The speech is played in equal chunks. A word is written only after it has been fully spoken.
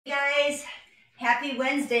Hey guys, happy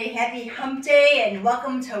Wednesday, happy hump day, and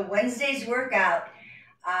welcome to Wednesday's workout.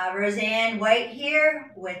 Roseanne White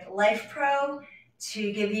here with Life Pro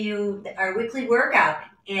to give you our weekly workout.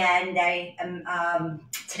 And I am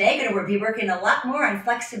today going to be working a lot more on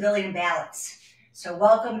flexibility and balance. So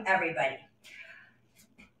welcome everybody.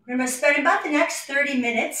 We're going to spend about the next 30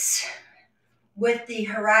 minutes with the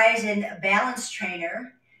Horizon Balance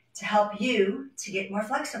Trainer to help you to get more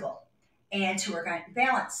flexible and to work on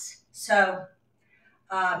balance. So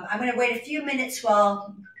I'm going to wait a few minutes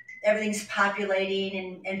while everything's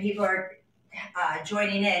populating and people are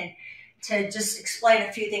joining in to just explain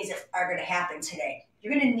a few things that are going to happen today.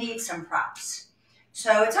 You're going to need some props.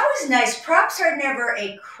 So it's always nice. Props are never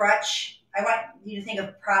a crutch. I want you to think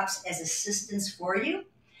of props as assistance for you.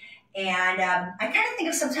 And I kind of think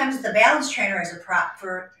of sometimes the balance trainer as a prop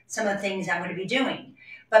for some of the things I'm going to be doing.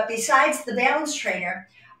 But besides the balance trainer,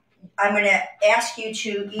 I'm going to ask you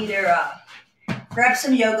to either grab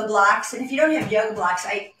some yoga blocks. And if you don't have yoga blocks,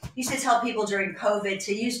 I used to tell people during COVID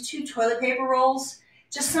to use 2 toilet paper rolls,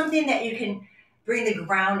 just something that you can bring the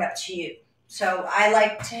ground up to you. So I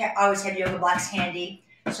like to always have yoga blocks handy.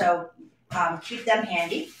 So keep them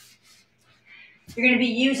handy. You're going to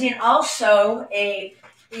be using also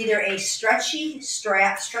either a stretchy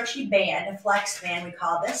strap, stretchy band, a flex band we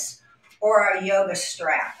call this, or a yoga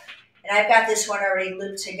strap. And I've got this one already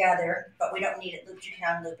looped together, but we don't need it looped. You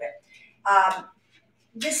can unloop it.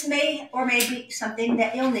 This may or may be something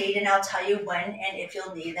that you'll need, and I'll tell you when and if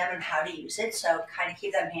you'll need them and how to use it, so kind of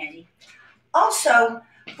keep them handy. Also,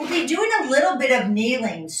 we'll be doing a little bit of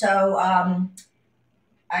kneeling. So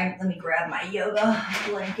let me grab my yoga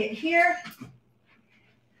blanket here.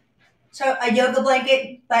 So a yoga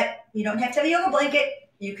blanket, but you don't have to have a yoga blanket.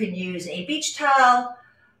 You can use a beach towel,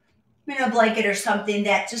 blanket or something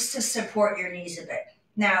that just to support your knees a bit.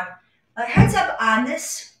 Now, a heads up on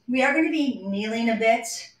this, we are going to be kneeling a bit.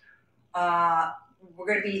 We're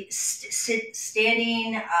going to be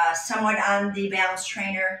standing somewhat on the balance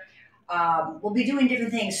trainer. We'll be doing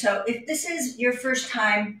different things. So if this is your first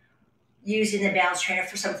time using the balance trainer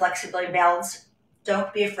for some flexibility and balance,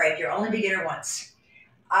 don't be afraid. You're only beginner once.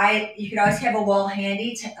 You can always have a wall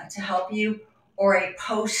handy to help you, or a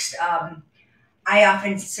post. I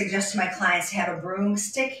often suggest to my clients to have a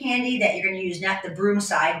broomstick handy that you're going to use, not the broom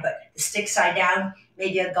side, but the stick side down,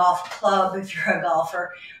 maybe a golf club if you're a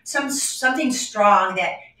golfer, something strong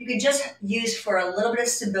that you can just use for a little bit of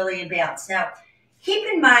stability and balance. Now, keep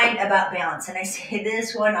in mind about balance, and I say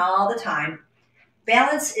this one all the time,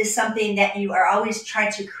 balance is something that you are always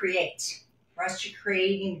trying to create, for us to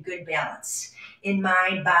creating good balance in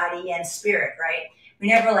mind, body, and spirit, right? We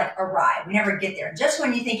never arrive. We never get there. Just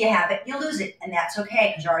when you think you have it, you lose it. And that's okay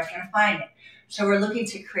because you're always going to find it. So we're looking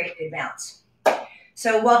to create good balance.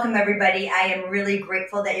 So welcome everybody. I am really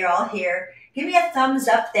grateful that you're all here. Give me a thumbs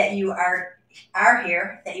up that you are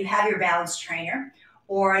here, that you have your balance trainer,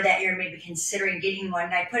 or that you're maybe considering getting one.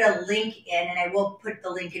 And I put a link in, and I will put the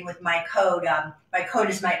link in with my code. My code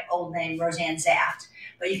is my old name, Roseanne Zaft.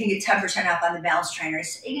 But you can get 10% off on the balance trainer.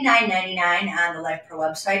 It's $89.99 on the Life Pro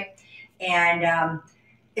website. And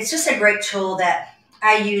it's just a great tool that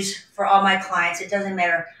I use for all my clients. It doesn't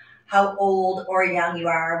matter how old or young you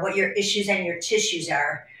are, what your issues and your tissues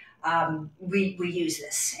are. We use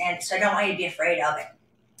this. And so I don't want you to be afraid of it.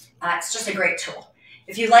 It's just a great tool.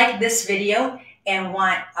 If you like this video and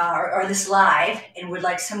want, or this live and would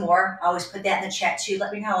like some more, always put that in the chat too.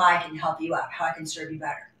 Let me know how I can help you out, how I can serve you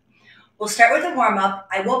better. We'll start with a warm-up.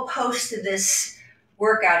 I will post this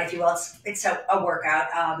workout, if you will. It's a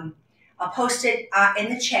workout. I'll post it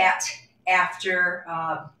in the chat after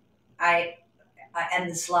I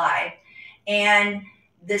end this live. And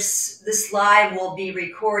this live will be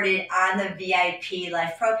recorded on the VIP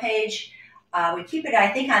Life Pro page. We keep it, I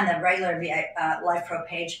think, on the regular Life Pro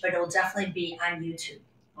page, but it will definitely be on YouTube.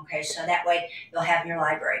 Okay, so that way you'll have in your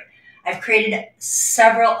library. I've created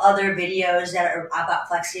several other videos that are about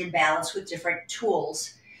flexing and balance with different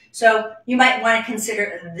tools. So you might want to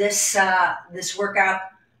consider this workout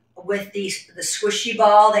with the squishy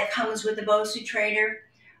ball that comes with the Bosu trainer,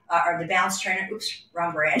 or the balance trainer. Oops,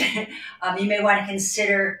 wrong brand. You may want to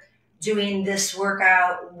consider doing this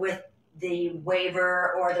workout with the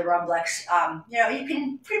Waver or the Rumblex. You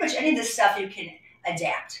can pretty much any of this stuff you can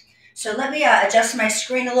adapt. So let me adjust my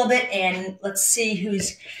screen a little bit, and let's see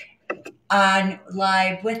who's on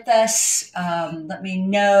live with us. Let me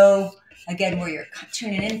know again where you're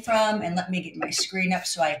tuning in from, and let me get my screen up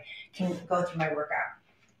so I can go through my workout.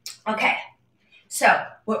 Okay, so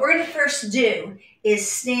what we're going to first do is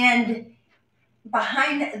stand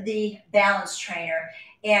behind the balance trainer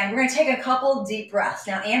And we're going to take a couple deep breaths.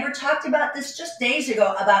 Now, Amber talked about this just days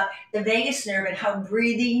ago about the vagus nerve and how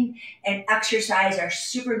breathing and exercise are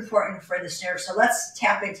super important for this nerve. So let's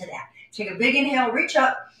tap into that. Take a big inhale, reach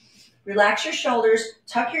up, relax your shoulders,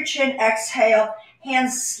 tuck your chin, exhale,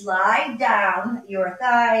 hands slide down your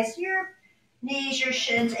thighs, your knees, your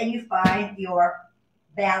shins, and you find your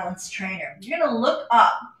balance trainer. You're going to look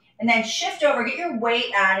up and then shift over, get your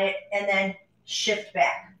weight on it, and then shift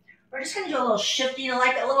back. We're just going to do a little shifting,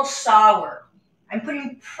 like a little saw work. I'm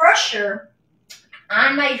putting pressure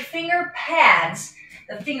on my finger pads,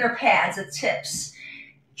 the tips,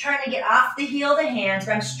 trying to get off the heel of the hands,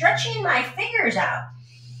 but I'm stretching my fingers out,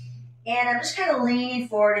 and I'm just kind of leaning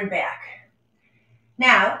forward and back.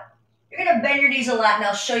 Now, you're going to bend your knees a lot, and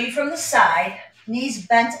I'll show you from the side. Knees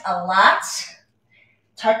bent a lot.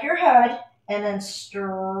 Tuck your head, and then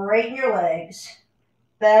straighten your legs.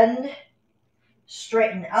 Bend,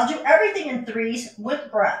 straighten. I'll do everything in threes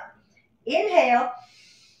with breath. Inhale,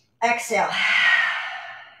 exhale.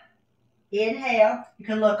 Inhale, you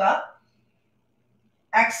can look up.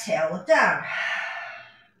 Exhale, look down.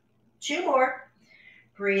 2 more.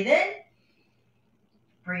 Breathe in,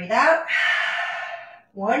 breathe out.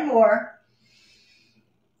 1 more,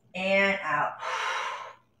 and out.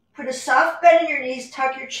 Put a soft bend in your knees,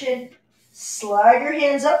 tuck your chin, slide your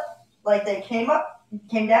hands up like they came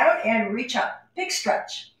down, and reach up. Big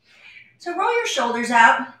stretch. So roll your shoulders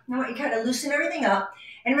out. I want you to kind of loosen everything up.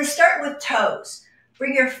 And I'm going to start with toes.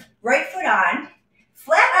 Bring your right foot on,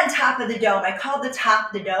 flat on top of the dome. I call the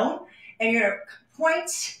top the dome. And you're going to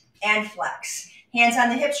point and flex. Hands on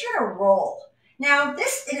the hips, you're going to roll. Now,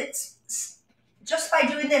 just by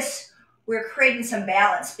doing this, we're creating some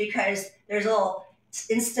balance because there's a little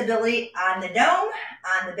instability on the dome,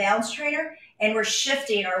 on the balance trainer, and we're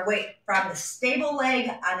shifting our weight from the stable leg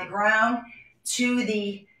on the ground to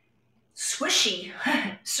the squishy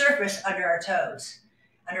surface under our toes,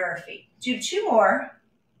 under our feet. Do 2 more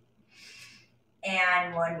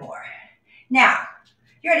and 1 more. Now,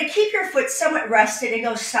 you're going to keep your foot somewhat rested and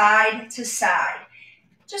go side to side.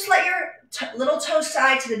 Just let your little toe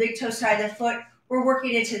side to the big toe side of the foot. We're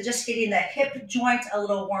working into just getting the hip joint a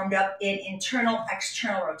little warmed up in internal,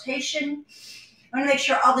 external rotation. I want to make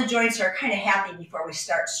sure all the joints are kind of happy before we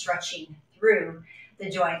start stretching through the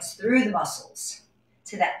joints, through the muscles,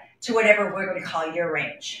 to whatever we're going to call your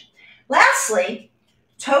range. Lastly,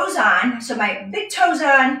 toes on. So my big toes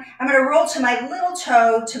on, I'm going to roll to my little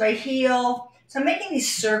toe, to my heel. So I'm making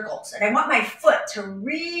these circles, and I want my foot to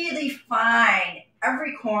really find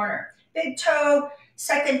every corner. Big toe,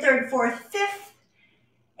 second, third, fourth, fifth.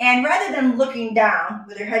 And rather than looking down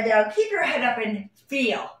with your head down, keep your head up and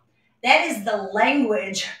feel. That is the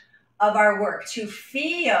language of our work, to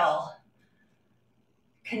feel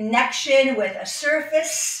connection with a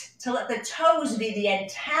surface, to let the toes be the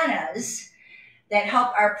antennas that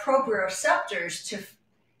help our proprioceptors to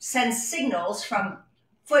send signals from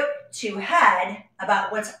foot to head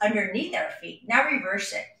about what's underneath our feet. Now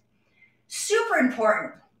reverse it. Super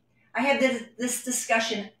important. I have this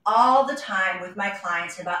discussion all the time with my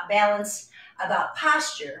clients about balance, about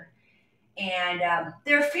posture, and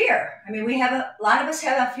their fear. I mean, a lot of us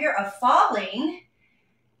have a fear of falling,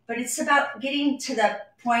 but it's about getting to the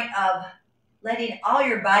point of letting all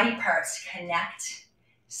your body parts connect,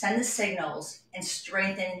 send the signals, and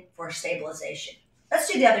strengthen for stabilization. Let's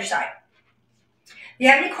do the other side. If you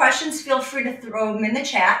have any questions, feel free to throw them in the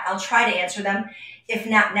chat. I'll try to answer them. If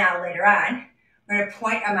not now, later on. I'm going to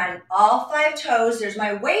point, I'm on all 5 toes. There's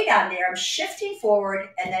my weight on there. I'm shifting forward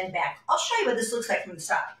and then back. I'll show you what this looks like from the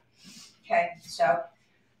side. Okay, so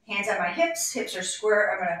hands on my hips. Hips are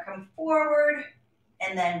square. I'm going to come forward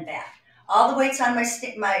and then back. All the weight's on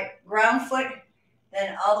my ground foot,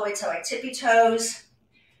 then all the way to my tippy toes.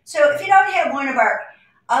 So if you don't have one of our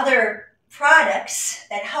other products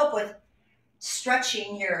that help with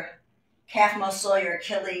stretching your calf muscle, your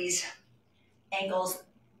Achilles, ankles,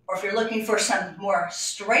 or if you're looking for some more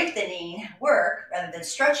strengthening work rather than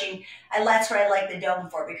stretching, that's what I like the dome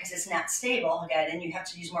for, because it's not stable, again, and you have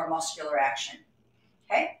to use more muscular action.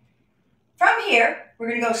 Okay? From here, we're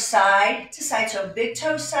going to go side to side, so big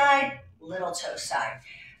toe side, little toe side.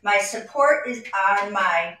 My support is on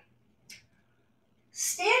my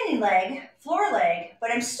standing leg, floor leg,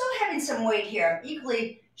 but I'm still having some weight here. I'm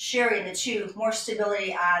equally sharing the two, more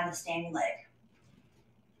stability on the standing leg.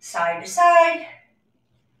 Side to side.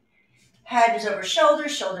 Head is over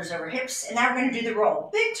shoulders, shoulders over hips, and now we're going to do the roll.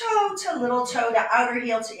 Big toe to little toe to outer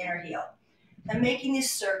heel to inner heel. I'm making these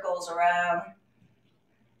circles around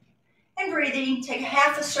and breathing. Take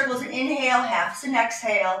half a circle as an inhale, half as an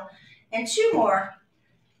exhale, and 2 more.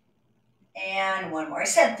 And one more. I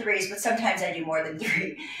said threes, but sometimes I do more than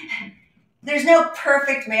three. There's no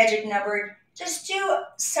perfect magic number. Just do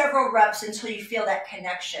several reps until you feel that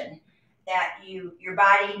connection, that your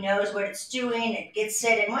body knows what it's doing, it gets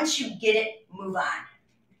it, and once you get it, move on.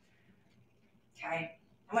 Okay?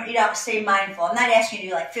 I want you to stay mindful. I'm not asking you to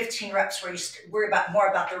do like 15 reps where you worry more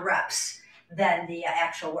about the reps than the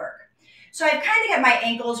actual work. So I've kind of got my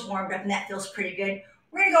ankles warmed up, and that feels pretty good.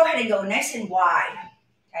 We're going to go ahead and go nice and wide.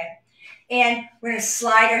 Okay? And we're going to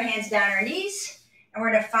slide our hands down our knees, and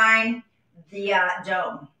we're going to find the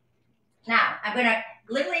dome. Now, I'm going to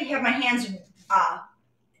literally have my hands,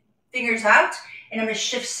 fingers out, and I'm going to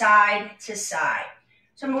shift side to side.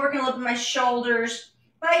 So I'm working a little bit my shoulders,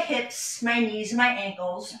 my hips, my knees, my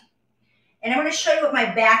ankles. And I'm going to show you what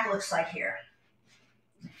my back looks like here.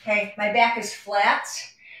 Okay, my back is flat,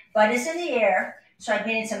 butt is in the air. So I'm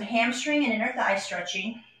getting some hamstring and inner thigh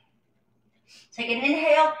stretching. Take an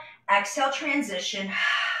inhale, exhale, transition.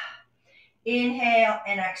 Inhale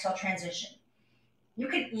and exhale, transition. You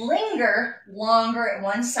could linger longer at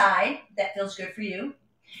one side. That feels good for you.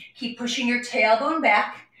 Keep pushing your tailbone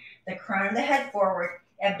back, the crown of the head forward,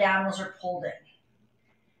 abdominals are pulled in.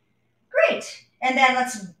 Great. And then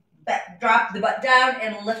let's drop the butt down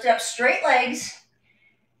and lift up straight legs.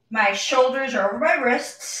 My shoulders are over my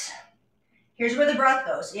wrists. Here's where the breath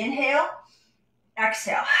goes. Inhale,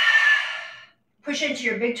 exhale. Push into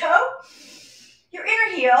your big toe, your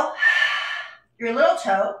inner heel, your little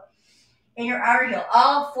toe, and your outer heel,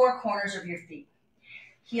 all four corners of your feet.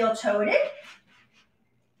 Heel toe it in.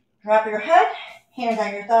 Drop your head, hands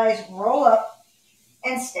on your thighs, roll up,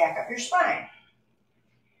 and stack up your spine.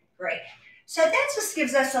 Great. So that just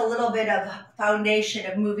gives us a little bit of foundation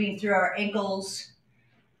of moving through our ankles,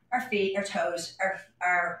 our feet, our toes,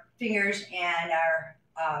 our fingers, and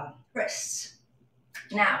our wrists.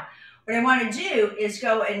 Now, what I want to do is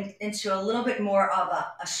go into a little bit more of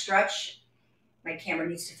a stretch. My camera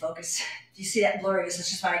needs to focus. If you see that blurry, this is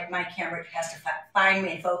just my camera has to find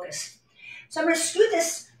me and focus. So I'm going to scoot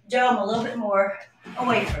this dome a little bit more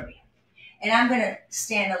away from me. And I'm going to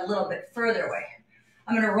stand a little bit further away.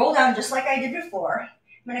 I'm going to roll down just like I did before.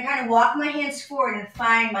 I'm going to kind of walk my hands forward and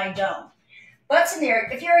find my dome. Butt's in there.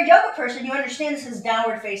 If you're a yoga person, you understand this is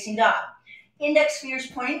downward facing dog. Index fingers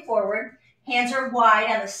pointing forward. Hands are wide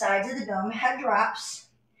on the sides of the dome. Head drops.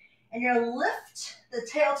 And you're going to lift the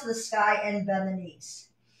tail to the sky and bend the knees.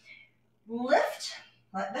 Lift,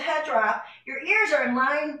 let the head drop. Your ears are in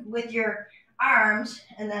line with your arms,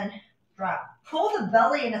 and then drop. Pull the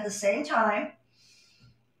belly in at the same time.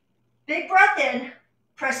 Big breath in.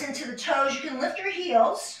 Press into the toes. You can lift your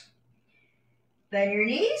heels. Bend your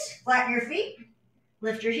knees. Flatten your feet.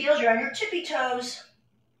 Lift your heels. You're on your tippy toes.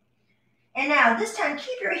 And now, this time,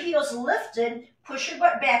 keep your heels lifted. Push your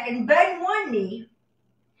butt back and bend one knee.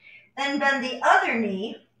 Then bend the other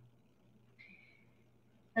knee.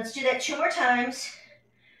 Let's do that 2 more times.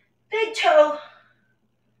 Big toe.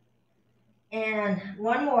 And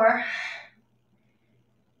one more.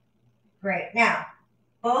 Great. Now,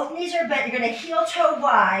 both knees are bent. You're going to heel toe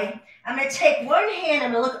wide. I'm going to take one hand.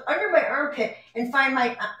 I'm going to look under my armpit and find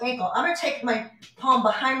my ankle. I'm going to take my palm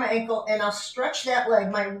behind my ankle, and I'll stretch that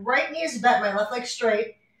leg. My right knee is bent, my left leg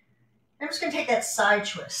straight. I'm just going to take that side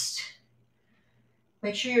twist.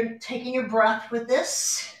 Make sure you're taking your breath with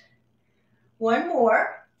this. One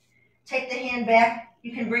more. Take the hand back.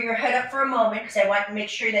 You can bring your head up for a moment because I want to make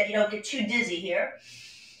sure that you don't get too dizzy here.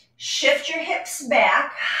 Shift your hips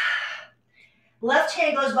back. Left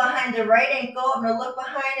hand goes behind the right ankle. I'm going to look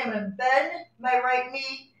behind. I'm going to bend my right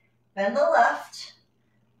knee. Bend the left.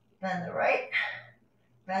 Bend the right.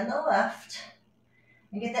 Bend the left.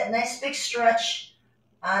 And get that nice big stretch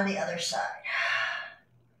on the other side.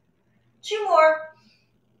 2 more.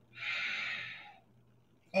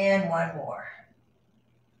 And 1 more.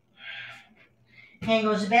 Hand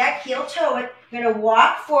goes back, heel toe it. You're going to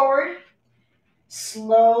walk forward.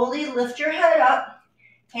 Slowly lift your head up.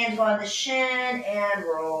 Hands go on the shin and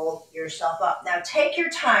roll yourself up. Now take your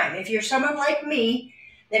time. If you're someone like me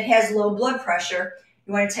that has low blood pressure,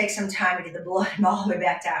 you want to take some time to get the blood all the way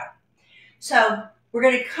back down. So we're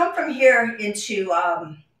going to come from here into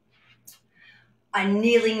a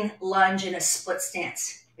kneeling lunge and a split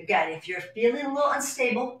stance. Again, if you're feeling a little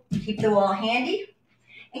unstable, keep the wall handy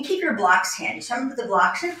and keep your blocks handy. So I'm going to put the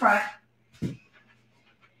blocks in front.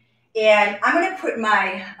 And I'm going to put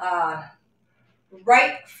my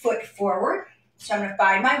right foot forward. So I'm going to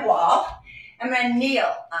find my wall. I'm going to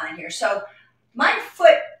kneel on here. So my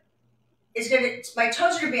foot is going to, my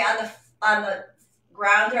toes are going to be on the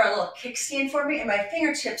ground. They're a little kickstand for me, and my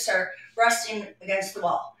fingertips are resting against the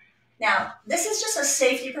wall. Now, this is just a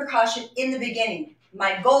safety precaution in the beginning.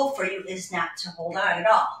 my goal for you is not to hold on at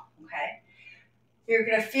all, okay? You're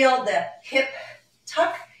gonna feel the hip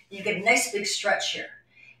tuck. You get a nice big stretch here.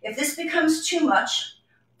 If this becomes too much,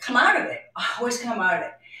 come out of it. Always come out of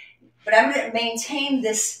it. But I'm gonna maintain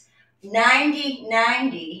this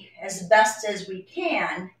 90-90 as best as we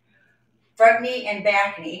can, front knee and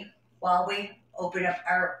back knee, while we open up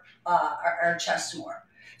our chest more.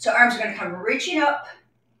 So arms are gonna come reaching up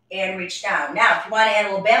and reach down. Now, if you wanna add a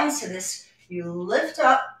little balance to this, you lift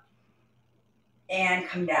up and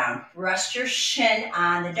come down. Rest your shin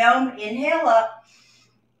on the dome. Inhale up,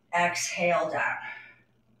 exhale down.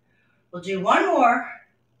 We'll do one more,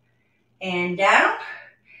 and down.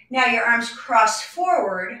 Now your arms cross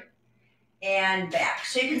forward and back.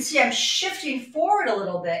 So you can see I'm shifting forward a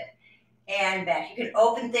little bit and back. You can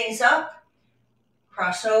open things up,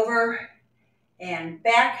 cross over and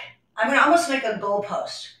back. I'm gonna almost make a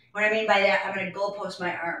goalpost. What I mean by that, I'm gonna goalpost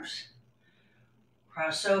my arms.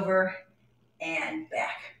 Cross over and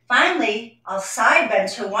back. Finally, I'll side bend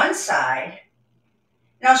to one side,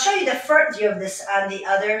 and I'll show you the front view of this on the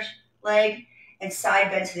other leg, and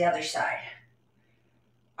side bend to the other side.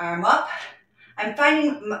 Arm up. I'm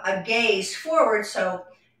finding a gaze forward so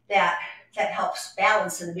that helps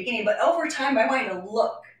balance in the beginning, but over time I want you to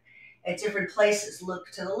look at different places. Look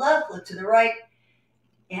to the left, look to the right,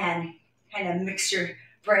 and kind of mix your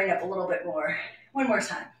brain up a little bit more. One more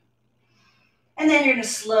time. And then you're going to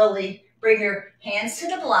slowly bring your hands to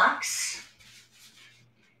the blocks,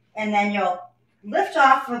 and then you'll lift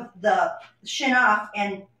off of the shin off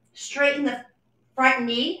and straighten the front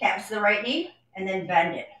knee, that's the right knee, and then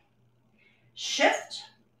bend it. Shift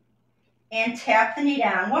and tap the knee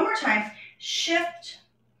down. One more time. Shift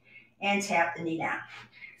and tap the knee down.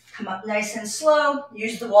 Come up nice and slow.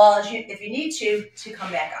 Use the wall if you need to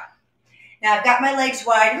come back up. Now I've got my legs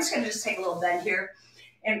wide. I'm just going to take a little bend here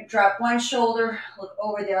and drop one shoulder, look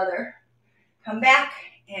over the other, come back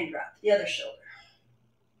and drop the other shoulder.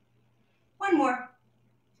 One more.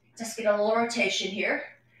 Just get a little rotation here.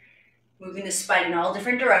 Moving the spine in all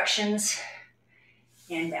different directions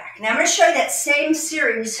and back. Now I'm going to show you that same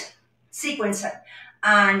sequence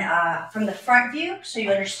on from the front view so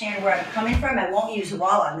you understand where I'm coming from. I won't use a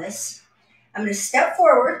wall on this. I'm going to step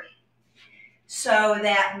forward so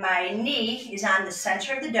that my knee is on the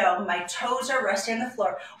center of the dome. My toes are resting on the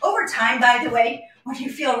floor. Over time, by the way, when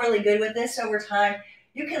you feel really good with this over time,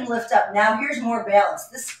 you can lift up. Now here's more balance.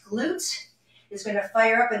 This glute is going to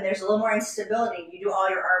fire up and there's a little more instability. You do all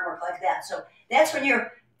your arm work like that. So that's when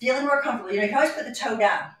you're feeling more comfortable. You know, you can always put the toe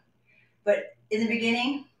down, but in the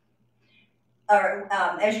beginning, or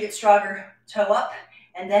as you get stronger, toe up,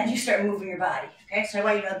 and then you start moving your body. Okay, so I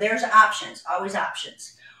want you to know there's options, always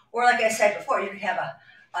options. Or like I said before, you could have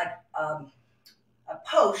a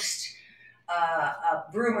post, a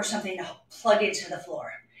broom or something to plug into the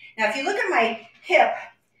floor. Now, if you look at my hip,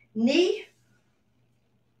 knee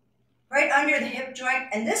right under the hip joint,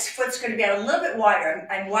 and this foot's going to be a little bit wider.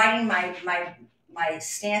 I'm widening my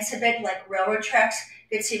stance a bit, like railroad tracks.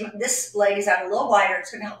 You can see this leg is out a little wider.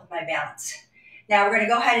 It's going to help with my balance. Now we're going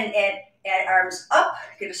to go ahead and add arms up,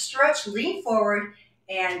 get a stretch, lean forward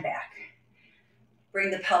and back.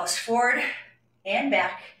 Bring the pelvis forward and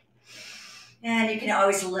back. And you can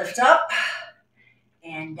always lift up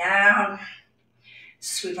and down.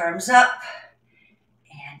 Sweep arms up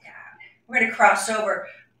and down. We're going to cross over,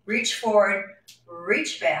 reach forward,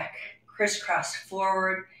 reach back, crisscross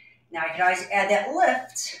forward. Now I can always add that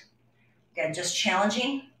lift. Again, just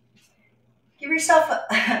challenging. Give yourself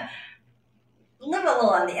live a little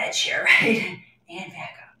on the edge here, right? And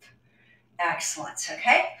back up. Excellent,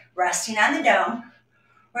 okay? Resting on the dome.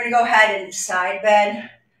 We're gonna go ahead and side bend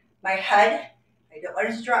my head. I don't want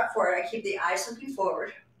it to drop forward. I keep the eyes looking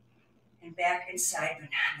forward. And back and side bend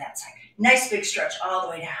on that side. Nice big stretch all the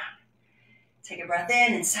way down. Take a breath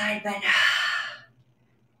in and side bend.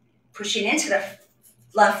 Pushing into the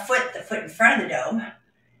left foot, the foot in front of the dome.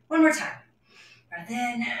 One more time. Breath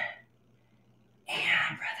in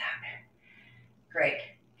and breath out. Great.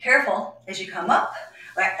 Careful as you come up.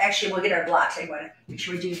 Actually, we'll get our blocks. I want to make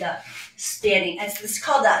sure we do the standing. It's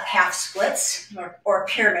called half splits or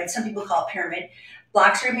pyramid. Some people call it pyramid.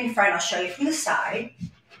 Blocks are going to be in front. I'll show you from the side.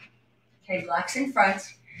 Okay, blocks in front.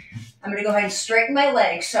 I'm going to go ahead and straighten my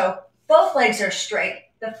legs. So both legs are straight.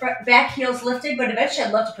 The front, back heel's lifted, but eventually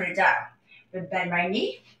I'd love to put it down. I'm going to bend my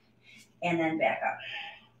knee and then back up.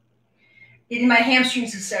 Getting my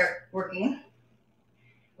hamstrings to start working.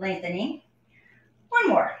 Lengthening. One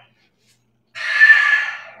more.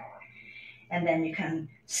 And then you can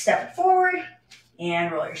step forward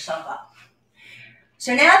and roll yourself up.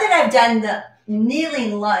 So now that I've done the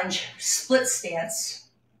kneeling lunge split stance,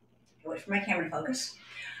 wait for my camera to focus.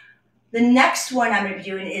 The next one I'm going to be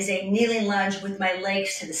doing is a kneeling lunge with my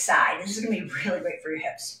legs to the side. This is going to be really great for your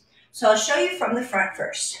hips. So I'll show you from the front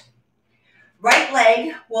first. Right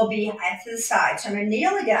leg will be to the side. So I'm going to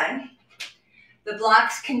kneel again. The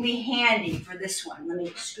blocks can be handy for this one. Let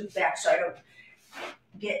me scoot back so I don't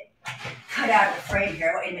get cut out of the frame here.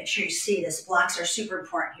 I want you to make sure you see this. Blocks are super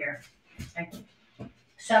important here. Okay.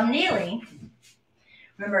 So I'm kneeling.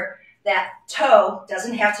 Remember, that toe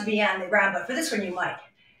doesn't have to be on the ground, but for this one you might.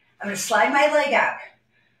 I'm going to slide my leg out.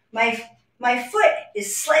 My foot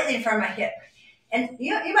is slightly in front of my hip. And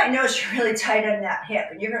you might notice you're really tight on that hip,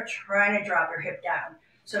 and you're trying to drop your hip down.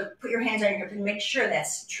 So put your hands on your hip and make sure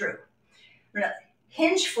that's true. I'm going to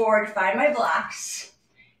hinge forward, find my blocks,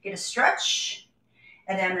 get a stretch,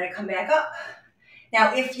 and then I'm going to come back up.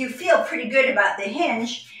 Now, if you feel pretty good about the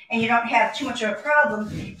hinge and you don't have too much of a problem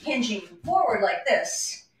hinging forward like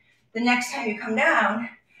this, the next time you come down,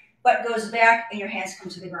 butt goes back and your hands come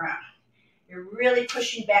to the ground. You're really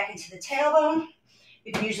pushing back into the tailbone.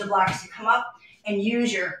 You can use the blocks to come up and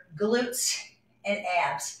use your glutes and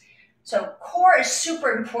abs. So core is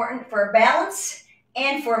super important for balance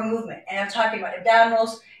and for movement. And I'm talking about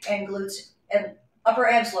abdominals and glutes and upper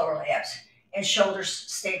abs, lower abs, and shoulders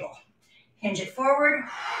stable. Hinge it forward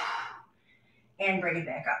and bring it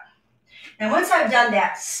back up. Now once I've done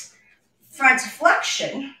that front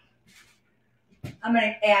flexion, I'm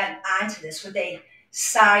going to add on to this with a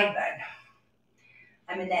side bend.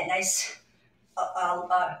 I'm in that nice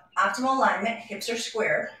optimal alignment. Hips are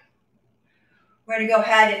square. We're going to go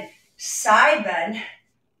ahead and side bend,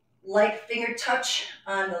 light finger touch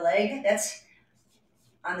on the leg. That's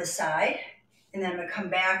on the side. And then I'm going to come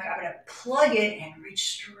back. I'm going to plug it and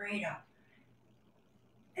reach straight up.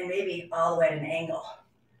 And maybe all the way at an angle.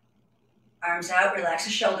 Arms out, relax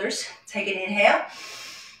the shoulders. Take an inhale.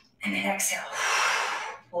 And then exhale.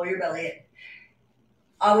 Pull your belly in.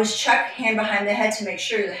 Always check hand behind the head to make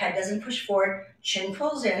sure the head doesn't push forward. Chin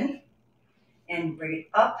pulls in. And bring it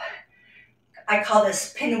up. I call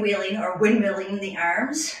this pinwheeling or windmilling the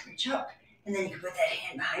arms. Reach up. And then you can put that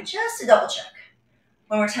hand behind just to double check.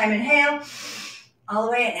 One more time, inhale. All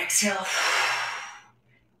the way and exhale.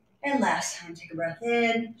 And last time, take a breath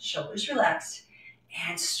in. Shoulders relaxed.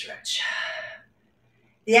 And stretch.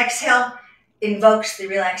 The exhale invokes the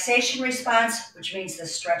relaxation response, which means the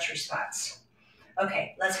stretch response.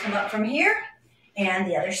 Okay, let's come up from here and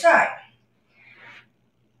the other side.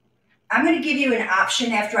 I'm going to give you an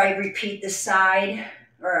option after I repeat the side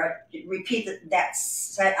or repeat that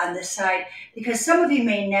set on this side because some of you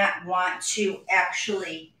may not want to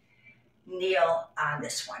actually kneel on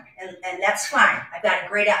this one, and that's fine. I've got a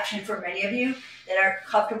great option for many of you that aren't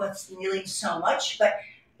comfortable with kneeling so much, but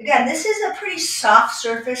again, this is a pretty soft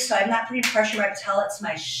surface, so I'm not putting pressure right until it's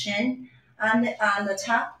my shin on the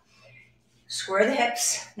top. Square the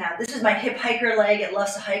hips. Now, this is my hip hiker leg. It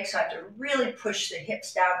loves to hike, so I have to really push the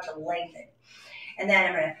hips down to lengthen. And then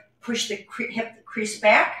I'm going to push the hip crease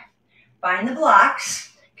back, find the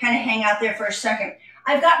blocks, kind of hang out there for a second.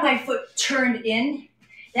 I've got my foot turned in.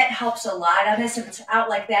 That helps a lot on this. If it's out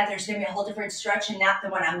like that, there's going to be a whole different stretch and not the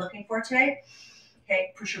one I'm looking for today.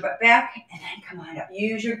 Okay, push your butt back and then come on up.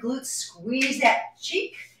 Use your glutes, squeeze that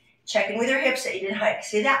cheek. Check in with your hips that you didn't hike.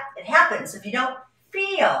 See that? It happens. If you don't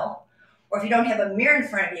feel, or if you don't have a mirror in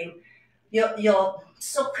front of you, you'll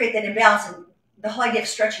still create that imbalance. And the whole idea of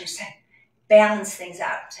stretching is to balance things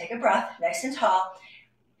out. Take a breath, nice and tall.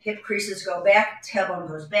 Hip creases go back, tailbone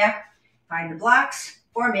goes back. Find the blocks,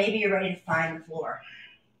 or maybe you're ready to find the floor.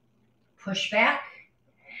 Push back,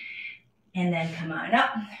 and then come on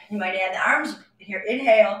up. You might add the arms here,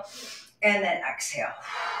 inhale, and then exhale.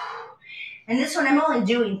 And this one, I'm only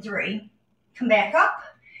doing 3. Come back up,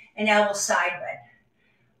 and now we'll side bend.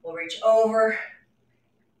 We'll reach over.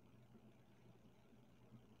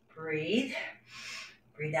 Breathe.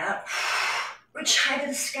 Breathe out. Reach high to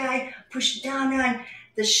the sky. Push down on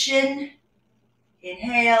the shin.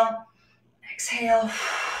 Inhale. Exhale.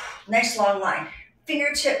 Nice long line.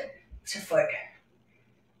 Fingertip to foot.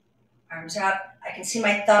 Arms out. I can see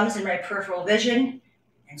my thumbs in my peripheral vision.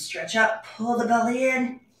 And stretch up. Pull the belly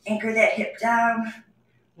in. Anchor that hip down.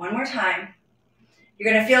 One more time.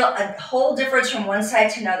 You're going to feel a whole difference from one side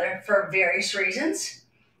to another for various reasons.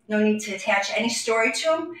 No need to attach any story to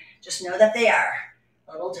them. Just know that they are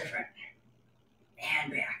a little different.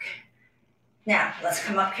 And back. Now, let's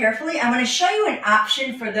come up carefully. I'm going to show you an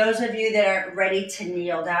option for those of you that aren't ready to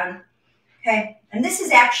kneel down. Okay, and this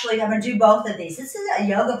is actually, I'm going to do both of these. This is a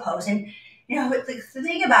yoga pose. And, you know, the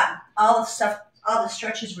thing about all the stuff, all the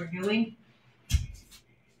stretches we're doing,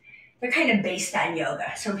 they're kind of based on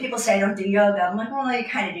yoga. So when people say I don't do yoga, I'm like, well, you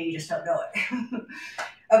kind of do, you just don't know it.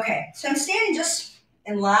 Okay, so I'm standing just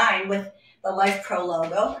in line with the Life Pro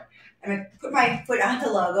logo. I'm gonna put my foot on the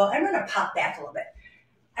logo. I'm gonna pop back a little bit.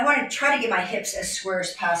 I want to try to get my hips as square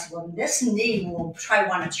as possible. This knee will try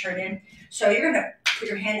want to turn in. So you're gonna put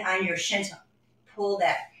your hand on your shin to pull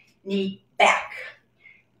that knee back.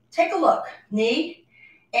 Take a look. Knee,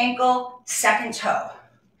 ankle, second toe.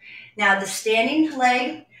 Now the standing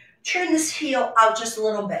leg, turn this heel out just a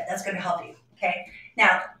little bit. That's gonna help you, okay?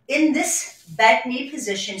 Now, in this bent knee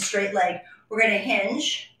position, straight leg, we're gonna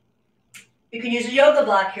hinge. You can use a yoga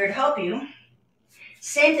block here to help you.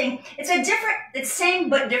 Same thing. It's same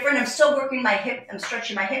but different. I'm still working my hip. I'm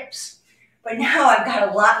stretching my hips. But now I've got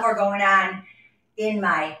a lot more going on in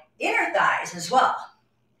my inner thighs as well.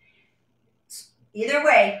 Either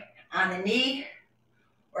way, on the knee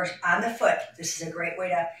or on the foot, this is a great way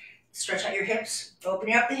to stretch out your hips,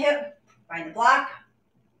 opening up the hip, find the block,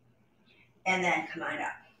 and then come on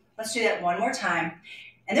up. Let's do that one more time.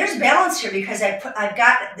 And there's balance here because I've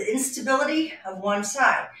got the instability of one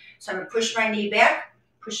side. So I'm going to push my knee back,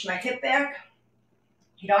 push my hip back.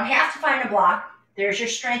 You don't have to find a block. There's your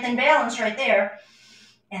strength and balance right there.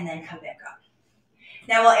 And then come back up.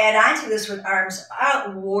 Now we'll add on to this with arms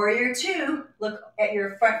out. Warrior two. Look at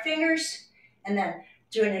your front fingers. And then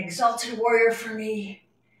do an exalted warrior for me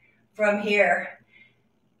from here.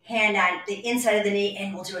 Hand on the inside of the knee,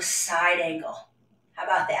 and we'll do a side angle. How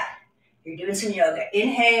about that? You're doing some yoga.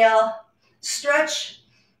 Inhale, stretch.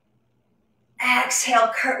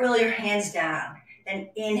 Exhale, cartwheel your hands down. Then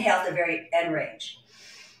inhale at the very end range.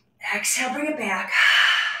 Exhale, bring it back.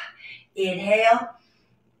 Inhale.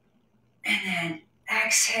 And then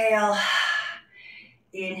exhale.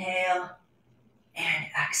 Inhale. And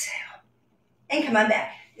exhale. And come on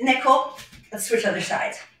back. Isn't that cool? Let's switch other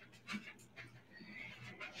sides.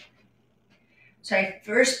 So I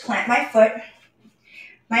first plant my foot.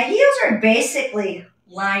 My heels are basically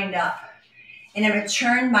lined up. And I'm going to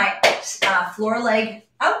turn my floor leg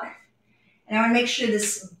out. And I want to make sure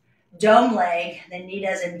this dome leg, the knee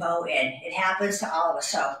doesn't bow in. It happens to all of us.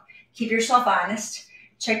 So keep yourself honest.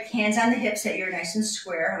 Check hands on the hips that you're nice and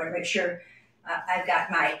square. I want to make sure I've got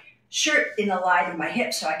my shirt in the line of my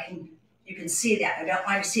hips so you can see that. I don't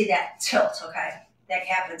want to see that tilt, okay? That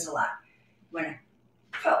happens a lot. I'm going to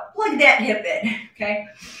plug that hip in, okay?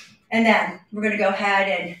 And then we're going to go ahead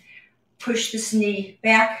and push this knee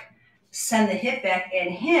back, send the hip back, and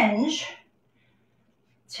hinge.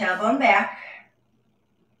 Tailbone back.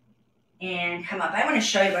 And come up. I want to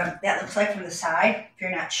show you what that looks like from the side, if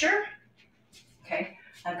you're not sure. Okay,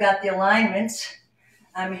 I've got the alignments.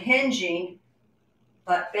 I'm hinging,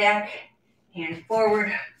 butt back, hand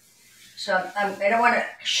forward. So I don't want to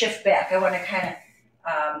shift back. I want to kind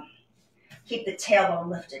of keep the tailbone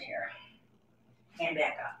lifted here. Hand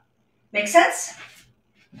back up. Make sense?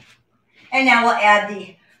 And now we'll add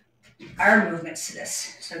the arm movements to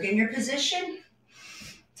this. So get in your position.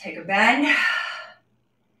 Take a bend.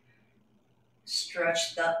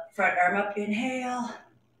 Stretch the front arm up. Inhale.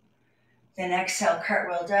 Then exhale,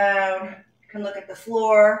 cartwheel down. You can look at the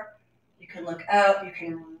floor. You can look out. You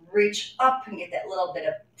can reach up and get that little bit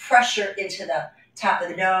of pressure into the top of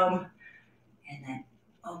the dome. And then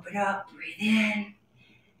open up, breathe in.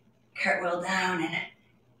 Cartwheel down and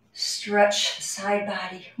stretch the side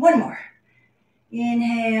body. One more.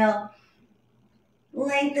 Inhale.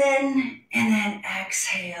 Lengthen. And then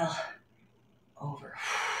exhale. Over.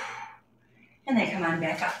 And then come on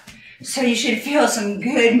back up. So you should feel some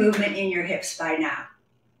good movement in your hips by now.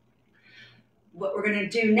 What we're going to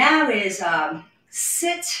do now is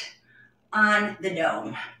sit on the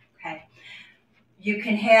dome. Okay. You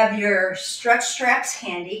can have your stretch straps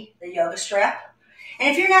handy, the yoga strap. And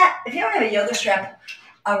if you don't have a yoga strap,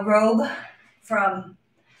 a robe from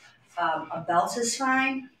a belt is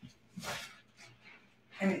fine.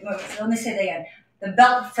 Let me say that again. The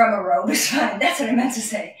belt from a robe is fine. That's what I meant to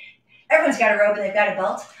say. Everyone's got a robe and they've got a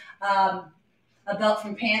belt. A belt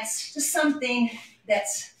from pants, just something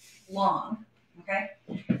that's long, okay?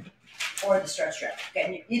 Or the stretch strap.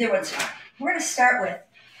 Okay, either one's fine. We're going to start with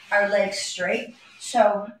our legs straight.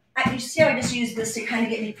 So you see how I just used this to kind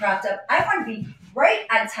of get me propped up. I want to be right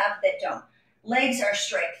on top of that dome. Legs are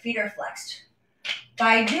straight, feet are flexed.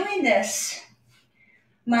 By doing this,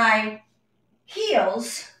 my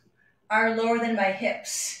heels are lower than my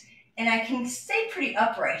hips. And I can stay pretty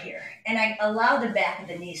upright here. And I allow the back of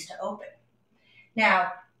the knees to open.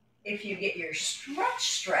 Now, if you get your stretch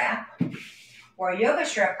strap or a yoga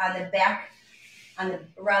strap on the back,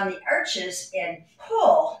 around the arches and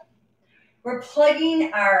pull, we're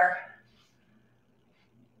plugging our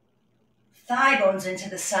thigh bones into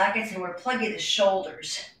the sockets and we're plugging the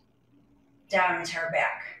shoulders down into our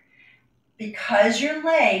back. because your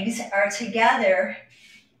legs are together,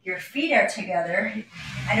 your feet are together.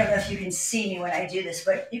 I don't know if you can see me when I do this,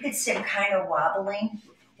 but you can see I'm kind of wobbling.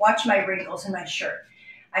 Watch my wrinkles in my shirt.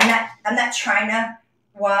 I'm not trying to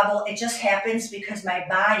wobble. It just happens because my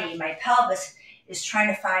body, my pelvis, is trying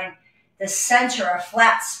to find the center, a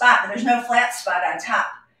flat spot, but there's no flat spot on top.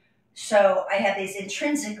 So I have these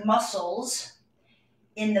intrinsic muscles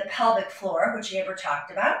in the pelvic floor, which Amber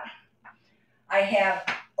talked about. I have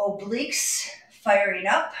obliques firing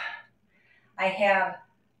up. I have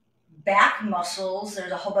back muscles.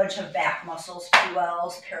 There's a whole bunch of back muscles,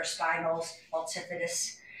 PLs, paraspinals,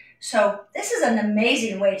 multifidus. So this is an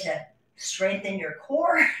amazing way to strengthen your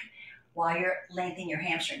core while you're lengthening your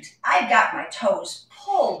hamstrings. I've got my toes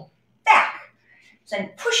pulled back. So I'm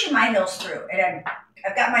pushing my heels through, and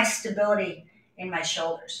I've got my stability in my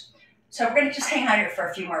shoulders. So we're gonna just hang out here for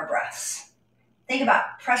a few more breaths. Think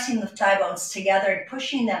about pressing the thigh bones together and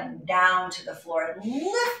pushing them down to the floor and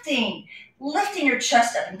lifting your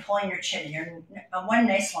chest up and pulling your chin in one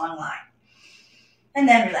nice long line. And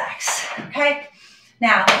then relax, okay?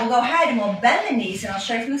 Now, we'll go ahead and we'll bend the knees, and I'll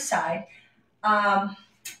show you from the side. I'm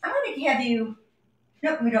going to have you,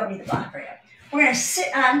 nope, we don't need the block right now. We're going to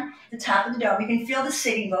sit on the top of the dome. You can feel the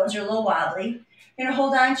sitting bones are a little wobbly. You're going to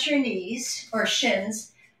hold on to your knees or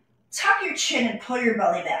shins. Tuck your chin and pull your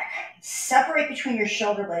belly back. Separate between your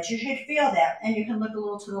shoulder blades. You should feel that. And you can look a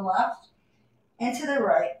little to the left and to the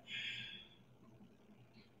right.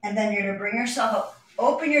 And then you're going to bring yourself up.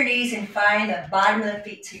 Open your knees and find the bottom of the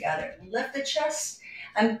feet together. Lift the chest.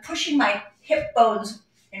 I'm pushing my hip bones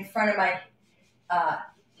in front of my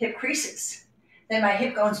hip creases. Then my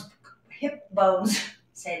hip bones,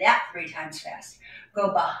 say that 3 times fast,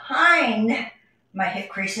 go behind my hip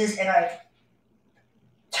creases, and I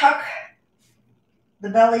tuck the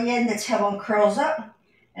belly in, the tailbone curls up,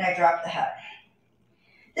 and I drop the head.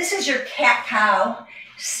 This is your cat-cow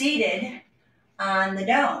seated on the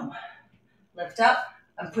dome. Lift up.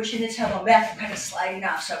 I'm pushing the tailbone back. I'm kind of sliding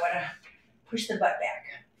off, so I want to push the butt back.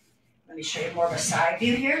 Let me show you more of a side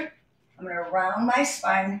view here. I'm going to round my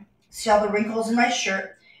spine. See all the wrinkles in my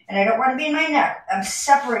shirt. And I don't want to be in my neck. I'm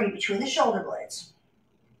separating between the shoulder blades.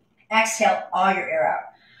 Exhale all your air out.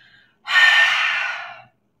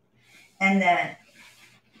 And then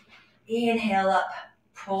inhale up.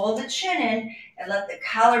 Pull the chin in and let the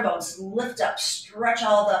collarbones lift up. Stretch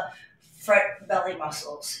all the front belly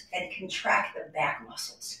muscles and contract the back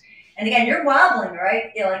muscles. And again, you're wobbling,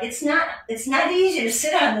 right? You're like, it's not easy to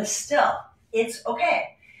sit on this still. It's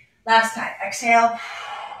okay. Last time, exhale.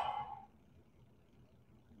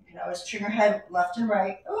 You can always turn your head left and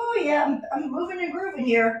right. Oh yeah, I'm moving and grooving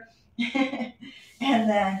here. And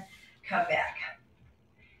then come back.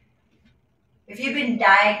 If you've been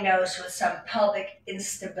diagnosed with some pelvic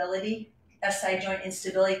instability, SI joint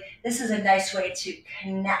instability, this is a nice way to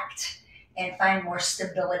connect and find more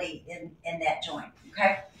stability in that joint,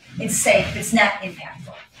 okay? It's safe, it's not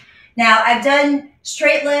impactful. Now, I've done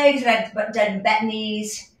straight legs, and I've done bent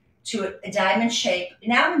knees to a diamond shape.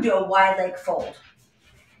 Now I'm gonna do a wide leg fold.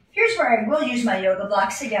 Here's where I will use my yoga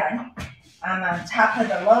blocks again. I'm on top of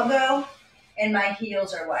the logo, and my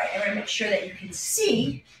heels are wide. I'm gonna make sure that you can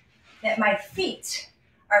see that my feet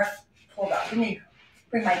are pulled up. Let me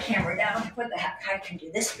bring my camera down. What the heck, I can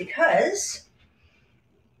do this because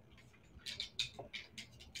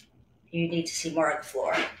you need to see more of the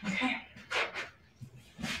floor, okay?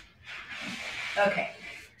 Okay,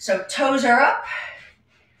 so toes are up,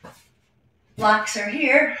 blocks are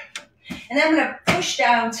here, and then I'm gonna push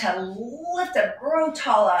down to lift up, grow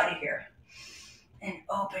tall out of here, and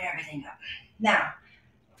open everything up. Now,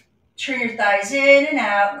 turn your thighs in and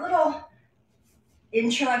out, a little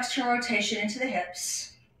internal, external rotation into the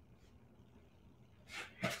hips.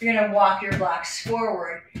 You're gonna walk your blocks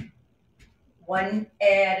forward, one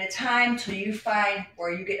at a time till you find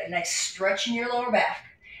where you get a nice stretch in your lower back,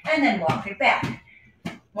 and then walk it back.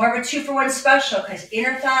 More of a 2-for-1 special because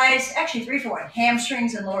inner thighs, actually 3-for-1,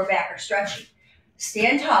 hamstrings and lower back are stretchy.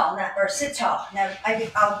 Stand tall, or sit tall. Now,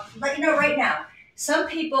 I'll let you know right now, some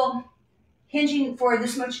people hinging for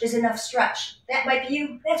this much is enough stretch. That might be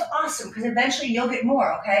you. That's awesome because eventually you'll get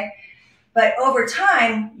more, okay? But over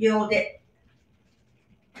time, you'll be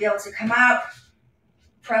able to come out,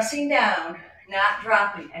 pressing down, not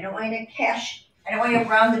dropping. I don't want you to cash. I don't want you to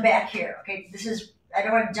round the back here, okay? I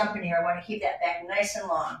don't want to jump in here. I want to keep that back nice and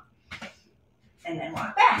long. And then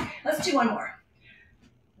walk back. Let's do one more.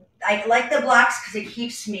 I like the blocks because it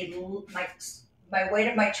keeps me, my weight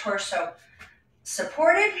of my torso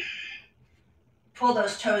supported. Pull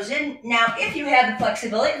those toes in. Now, if you have the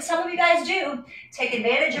flexibility, and some of you guys do, take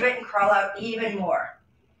advantage of it and crawl out even more.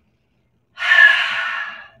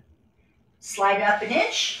 Slide up an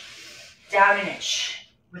inch, down an inch.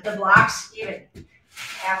 With the blocks, even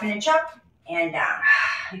half an inch up and down.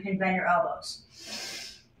 You can bend your elbows.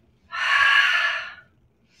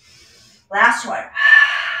 Last one.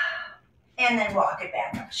 And then walk it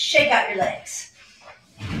back up. Shake out your legs.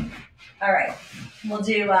 All right. We'll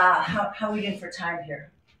do, how are we doing for time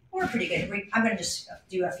here? We're pretty good. I'm going to just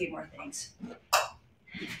do a few more things.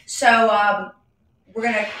 So we're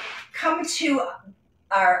going to come to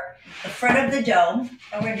the front of the dome,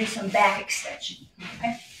 and we're going to do some back extension.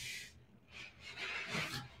 Okay?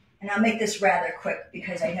 And I'll make this rather quick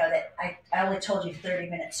because I know that I only told you 30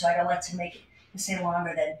 minutes, so I don't like to make this any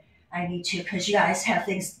longer than I need to because you guys have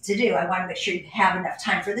things to do. I want to make sure you have enough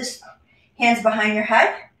time for this. Hands behind your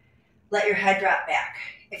head. Let your head drop back.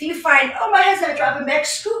 If you find, oh, my head's not dropping back,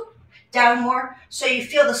 scoop down more so you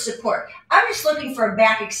feel the support. I'm just looking for a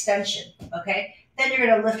back extension, okay? Then you're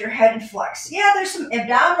going to lift your head and flex. Yeah, there's some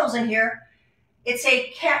abdominals in here. It's a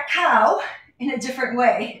cat-cow in a different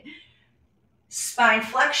way. Spine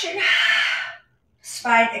flexion,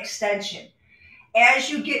 spine extension. As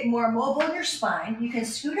you get more mobile in your spine, you can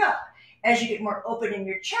scoot up. As you get more open in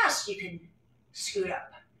your chest, you can scoot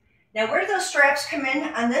up. Now, where do those straps come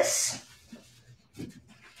in on this?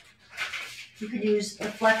 You could use the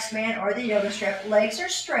flex man or the yoga strap. Legs are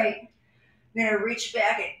straight. You're going to reach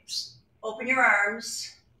back and open your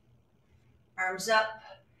arms. Arms up,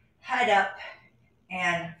 head up,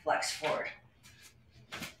 and flex forward.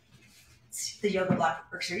 The yoga block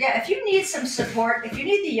works here. Yeah, if you need some support, if you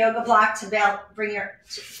need the yoga block to bring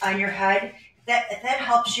on your head, if that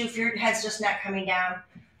helps you, if your head's just not coming down,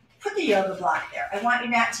 put the yoga block there. I want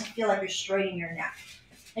you not to feel like you're straightening your neck.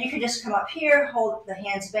 And you can just come up here, hold the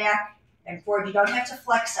hands back and forward. You don't have to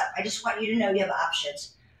flex up. I just want you to know you have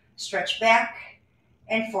options. Stretch back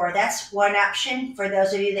and forward. That's one option for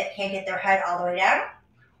those of you that can't get their head all the way down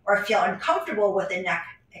or feel uncomfortable with the neck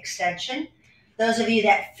extension. Those of you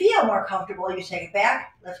that feel more comfortable, you take it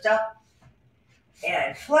back, lift up,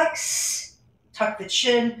 and flex. Tuck the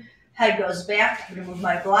chin, head goes back. I'm going to move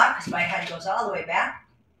my block because my head goes all the way back.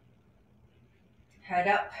 Head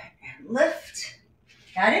up and lift.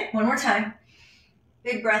 Got it? One more time.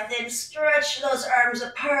 Big breath in, stretch those arms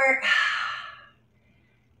apart.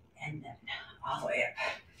 And then all the way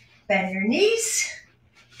up. Bend your knees.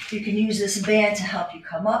 You can use this band to help you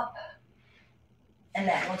come up. And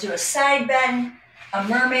then we'll do a side bend, a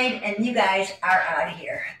mermaid, and you guys are out of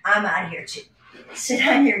here. I'm out of here too. Sit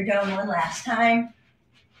on your dome one last time.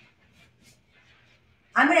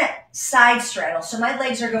 I'm going to side straddle. So my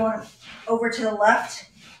legs are going over to the left.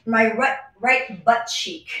 My right butt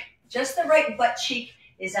cheek, just the right butt cheek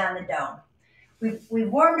is on the dome. We've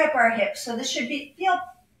warmed up our hips, so this should feel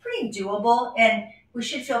pretty doable, and we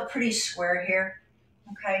should feel pretty square here,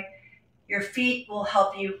 okay? Your feet will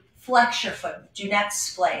help you flex your foot. Do not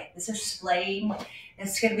splay. This is splaying.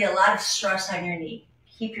 It's going to be a lot of stress on your knee.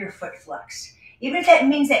 Keep your foot flexed. Even if that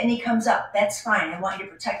means that knee comes up, that's fine. I want you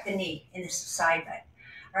to protect the knee in this side bend.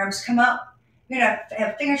 Arms come up. You're going to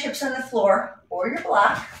have fingertips on the floor or your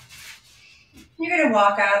block. You're going to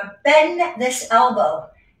walk out, bend this elbow,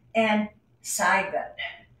 and side bend.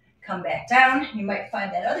 Come back down. You might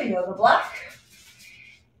find that other yoga block.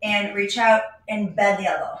 And reach out and bend the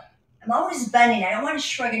elbow. I'm always bending. I don't want to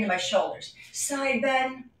shrug into my shoulders. Side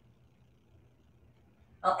bend.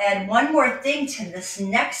 I'll add one more thing to this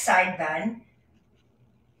next side bend.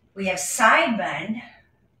 We have side bend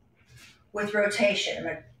with rotation. I'm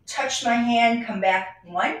going to touch my hand, come back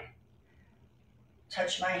 1.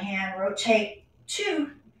 Touch my hand, rotate 2.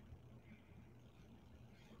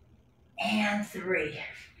 And 3.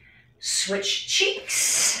 Switch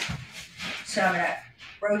cheeks. So I'm going to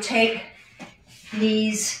rotate,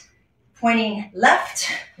 knees pointing left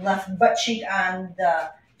butt cheek on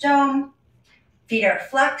the dome. Feet are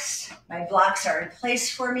flexed. My blocks are in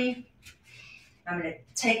place for me. I'm going to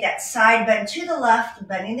take that side bend to the left,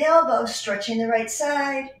 bending the elbow, stretching the right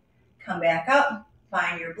side. Come back up,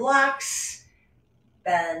 find your blocks.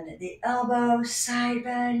 Bend the elbow, side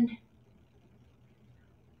bend.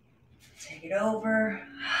 Take it over.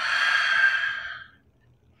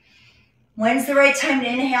 When's the right time to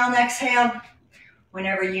inhale and exhale?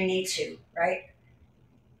 Whenever you need to, right?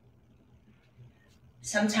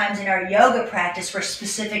 Sometimes in our yoga practice, we're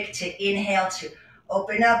specific to inhale to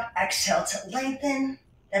open up, exhale to lengthen.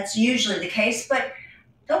 That's usually the case, but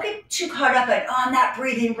don't get too caught up in, oh, I'm not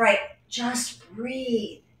breathing right. Just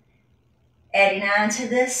breathe. Adding on to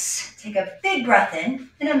this, take a big breath in,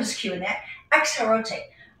 and I'm just cueing that. Exhale, rotate.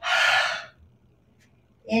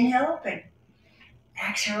 Inhale, open.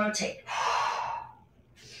 Exhale, rotate.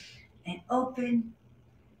 And open.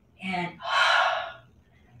 And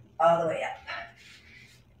all the way up.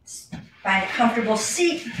 Find a comfortable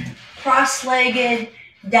seat, cross-legged,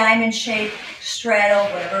 diamond shape, straddle,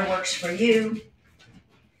 whatever works for you.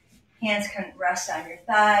 Hands can rest on your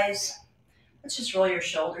thighs. Let's just roll your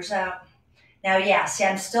shoulders out. Now, yeah, see,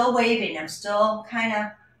 I'm still waving. I'm still kind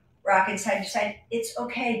of rocking side to side. It's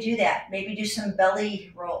okay, do that. Maybe do some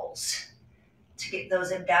belly rolls to get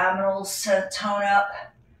those abdominals to tone up,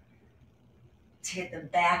 to get the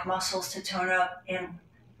back muscles to tone up and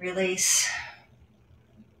release.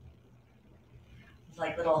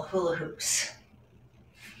 Like little hula hoops.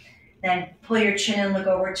 Then pull your chin and look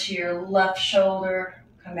over to your left shoulder.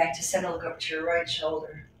 Come back to center, look over to your right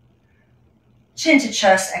shoulder. Chin to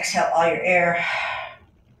chest, exhale all your air.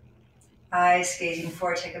 Eyes gazing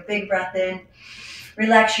forward, take a big breath in.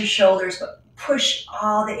 Relax your shoulders, but push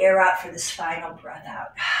all the air out for this final breath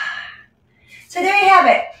out. So there you have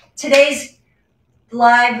it. Today's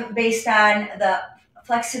live based on the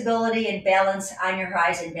flexibility and balance on your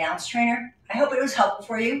horizon balance trainer. I hope it was helpful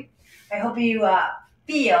for you. I hope you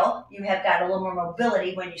feel you have got a little more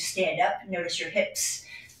mobility when you stand up. Notice your hips,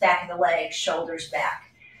 back of the legs, shoulders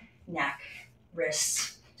back, neck,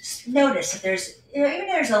 wrists. Just notice if there's, even if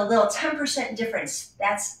there's a little 10% difference,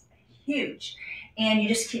 that's huge. And you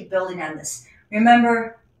just keep building on this.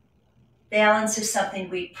 Remember, balance is something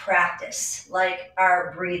we practice, like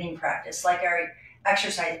our breathing practice, like our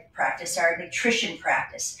exercise practice, our nutrition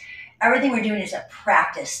practice. Everything we're doing is a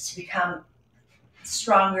practice to become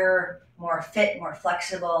stronger, more fit, more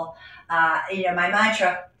flexible. My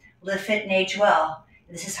mantra, live fit and age well.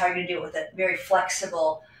 This is how you're going to do it with it. Very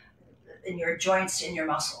flexible in your joints and your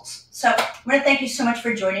muscles. So I want to thank you so much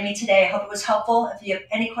for joining me today. I hope it was helpful. If you have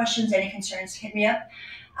any questions, any concerns, hit me up.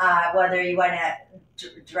 Whether you want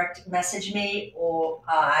to direct message me or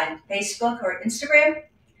on Facebook or Instagram.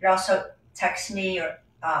 You can also text me or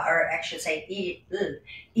I should say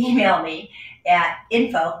email me at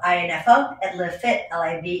info at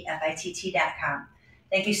livefit.com.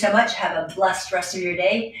 Thank you so much. Have a blessed rest of your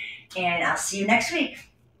day, and I'll see you next week.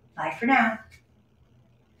 Bye for now.